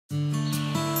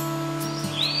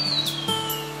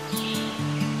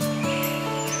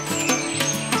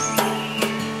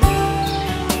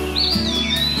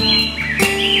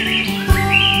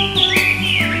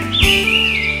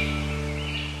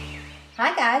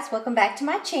guys, welcome back to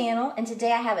my channel, and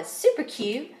today I have a super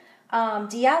cute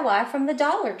DIY from the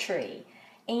Dollar Tree,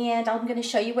 and I'm going to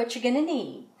show you what you're going to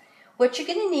need. What you're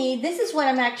going to need, this is what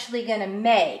I'm actually going to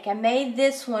make. I made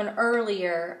this one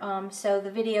earlier so the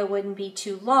video wouldn't be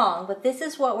too long, but this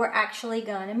is what we're actually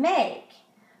going to make.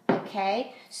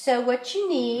 Okay, so what you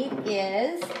need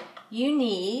is, you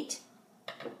need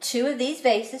 2 of these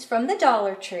vases from the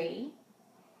Dollar Tree.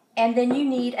 And then you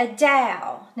need a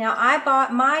dowel. Now I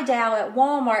bought my dowel at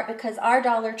Walmart because our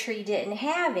Dollar Tree didn't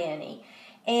have any.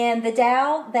 And the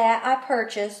dowel that I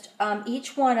purchased,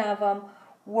 each one of them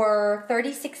were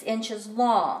 36 inches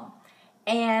long.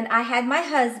 And I had my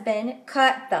husband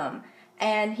cut them.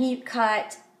 And he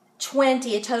cut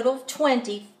 20, a total of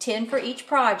 20, 10 for each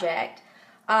project,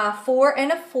 4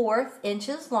 1/4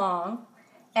 inches long.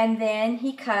 And then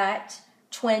he cut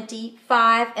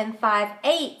 25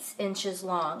 5/8 inches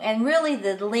long. And really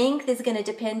the length is going to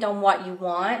depend on what you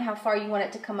want, how far you want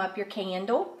it to come up your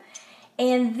candle.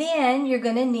 And then you're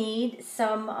going to need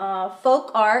some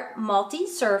Folk Art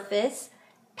multi-surface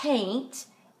paint.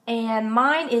 And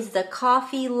mine is the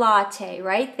coffee latte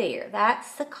right there.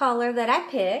 That's the color that I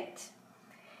picked.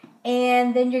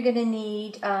 And then you're going to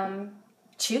need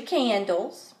 2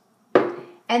 candles.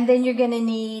 And then you're going to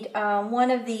need one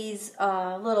of these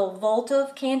little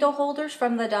votive candle holders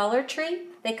from the Dollar Tree.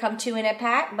 They come 2 in a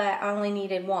pack, but I only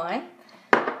needed 1.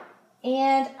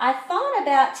 And I thought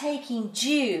about taking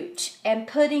jute and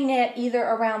putting it either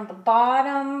around the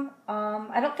bottom.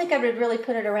 I don't think I would really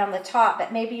put it around the top,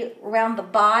 but maybe around the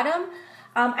bottom.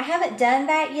 I haven't done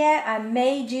that yet. I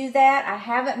may do that. I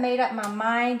haven't made up my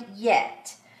mind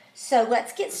yet. So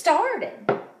let's get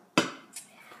started.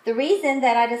 The reason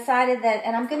that I decided that,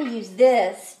 and I'm going to use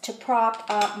this to prop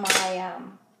up my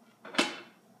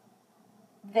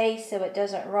vase so it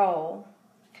doesn't roll.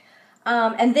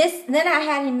 And then I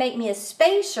had him make me a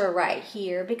spacer right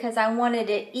here because I wanted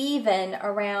it even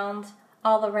around,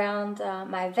 all around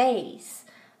my vase,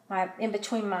 in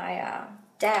between my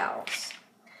dowels.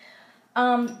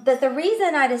 But the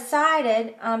reason I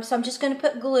decided, so I'm just going to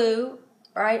put glue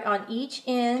right on each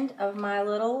end of my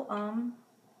little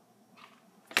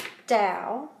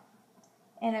dowel,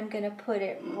 and I'm going to put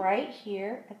it right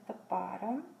here at the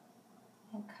bottom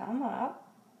and come up.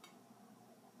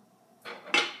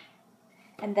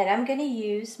 And then I'm going to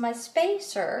use my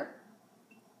spacer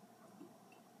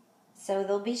so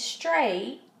they'll be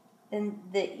straight and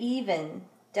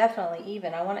definitely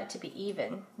even. I want it to be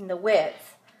even in the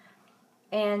width.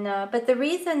 And but the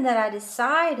reason that I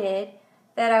decided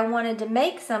that I wanted to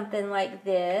make something like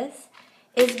this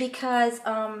is because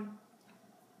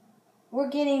we're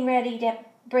getting ready to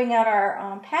bring out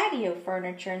our patio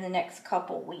furniture in the next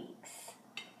couple weeks.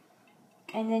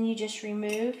 And then you just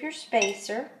remove your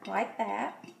spacer like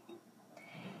that.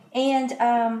 And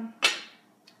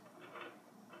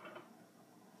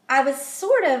I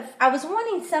was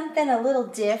wanting something a little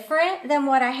different than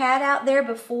what I had out there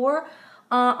before.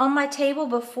 On my table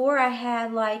before, I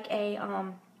had like a,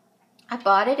 I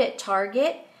bought it at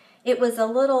Target. It was a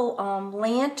little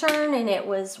lantern, and it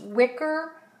was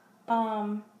wicker.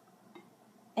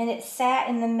 And it sat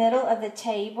in the middle of the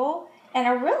table, and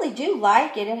I really do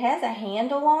like it. It has a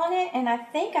handle on it, and I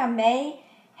think I may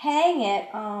hang it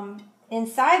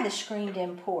inside the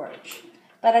screened-in porch,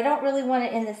 but I don't really want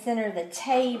it in the center of the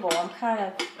table. I'm kind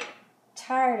of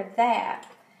tired of that.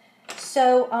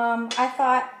 So I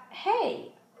thought,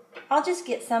 hey, I'll just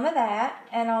get some of that,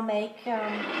 and I'll make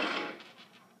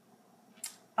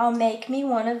me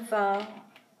one of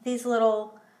these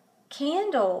little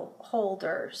candle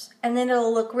holders, and then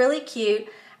it'll look really cute.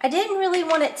 I didn't really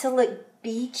want it to look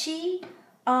beachy,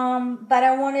 but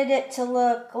I wanted it to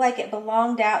look like it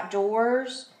belonged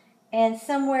outdoors and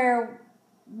somewhere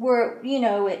where, you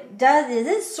know, it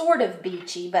is sort of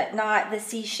beachy, but not the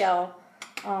seashell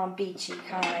beachy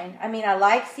kind. I mean, I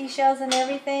like seashells and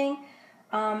everything.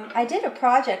 I did a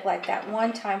project like that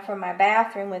one time for my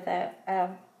bathroom with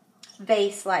a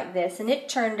vase like this, and it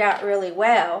turned out really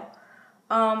well.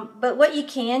 But what you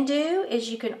can do is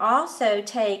you can also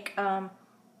take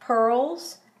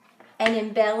pearls and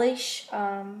embellish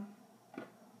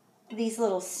these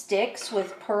little sticks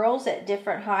with pearls at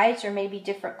different heights or maybe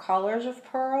different colors of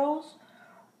pearls.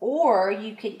 Or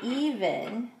you could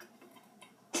even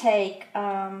take,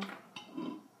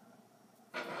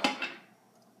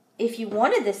 if you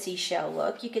wanted the seashell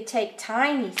look, you could take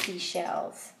tiny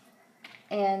seashells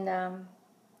and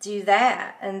do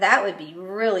that, and that would be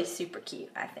really super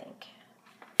cute, I think.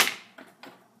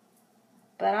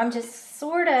 But I'm just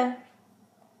sort of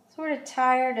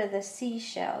tired of the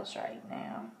seashells right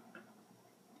now.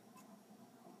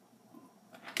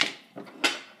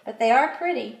 But they are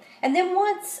pretty. And then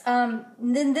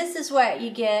then this is what you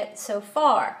get so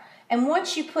far. And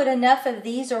once you put enough of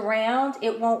these around,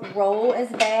 it won't roll as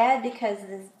bad because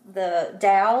the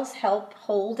dowels help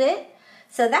hold it.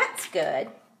 So that's good.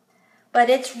 But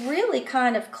it's really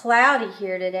kind of cloudy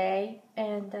here today.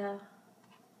 And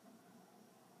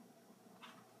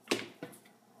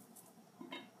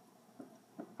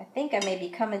I think I may be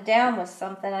coming down with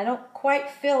something. I don't quite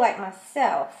feel like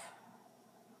myself.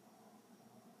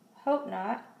 Hope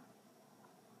not.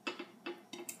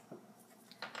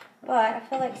 But I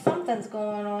feel like something's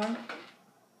going on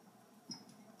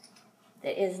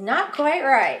that is not quite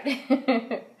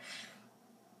right.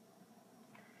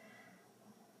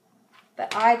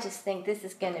 But I just think this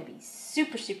is going to be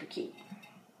super, super cute.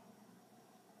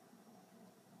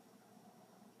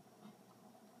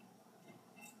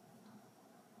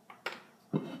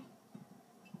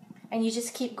 And you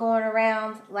just keep going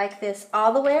around like this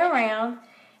all the way around.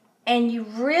 And you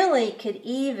really could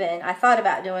even, I thought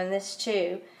about doing this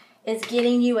too, is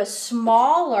getting you a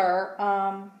smaller,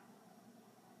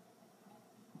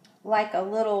 like a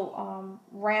little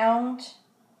round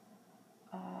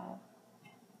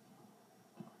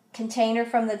container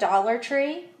from the Dollar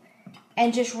Tree,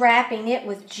 and just wrapping it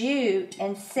with jute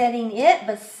and setting it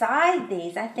beside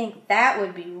these. I think that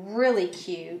would be really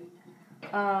cute.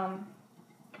 I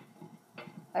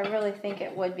really think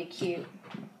it would be cute.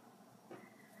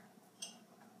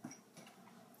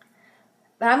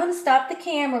 But I'm going to stop the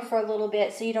camera for a little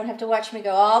bit so you don't have to watch me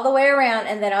go all the way around,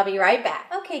 and then I'll be right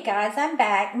back. Okay guys, I'm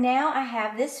back. Now I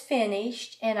have this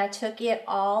finished, and I took it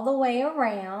all the way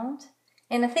around,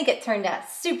 and I think it turned out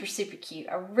super, super cute.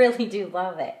 I really do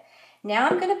love it. Now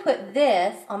I'm going to put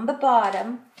this on the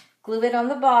bottom, glue it on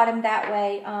the bottom, that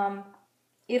way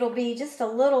it'll be just a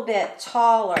little bit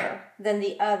taller than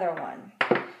the other one.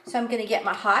 So I'm going to get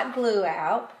my hot glue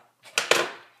out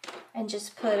and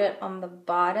just put it on the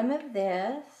bottom of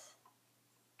this.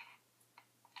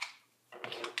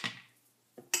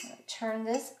 Turn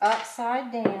this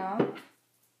upside down.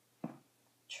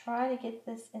 Try to get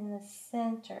this in the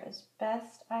center as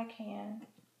best I can.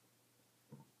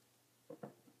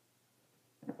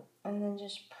 And then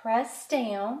just press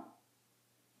down.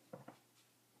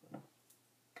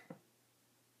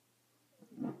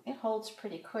 It holds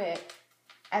pretty quick.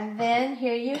 And then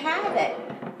here you have it.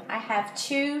 I have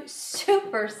two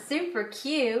super, super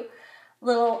cute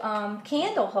little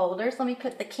candle holders. Let me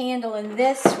put the candle in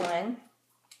this one.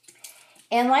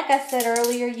 And like I said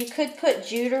earlier, you could put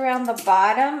jute around the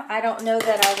bottom. I don't know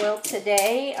that I will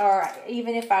today, or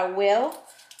even if I will.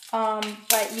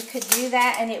 But you could do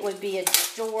that and it would be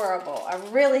adorable. I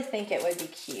really think it would be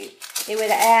cute. It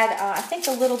would add, I think,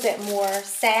 a little bit more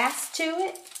sass to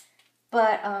it.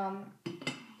 But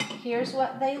here's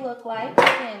what they look like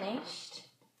finished.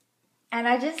 And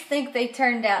I just think they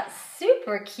turned out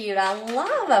super cute. I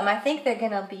love them. I think they're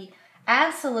going to be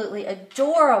absolutely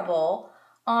adorable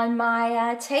on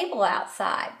my table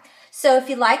outside. So if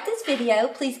you like this video,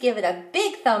 please give it a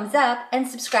big thumbs up and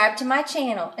subscribe to my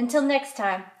channel. Until next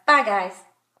time, bye guys.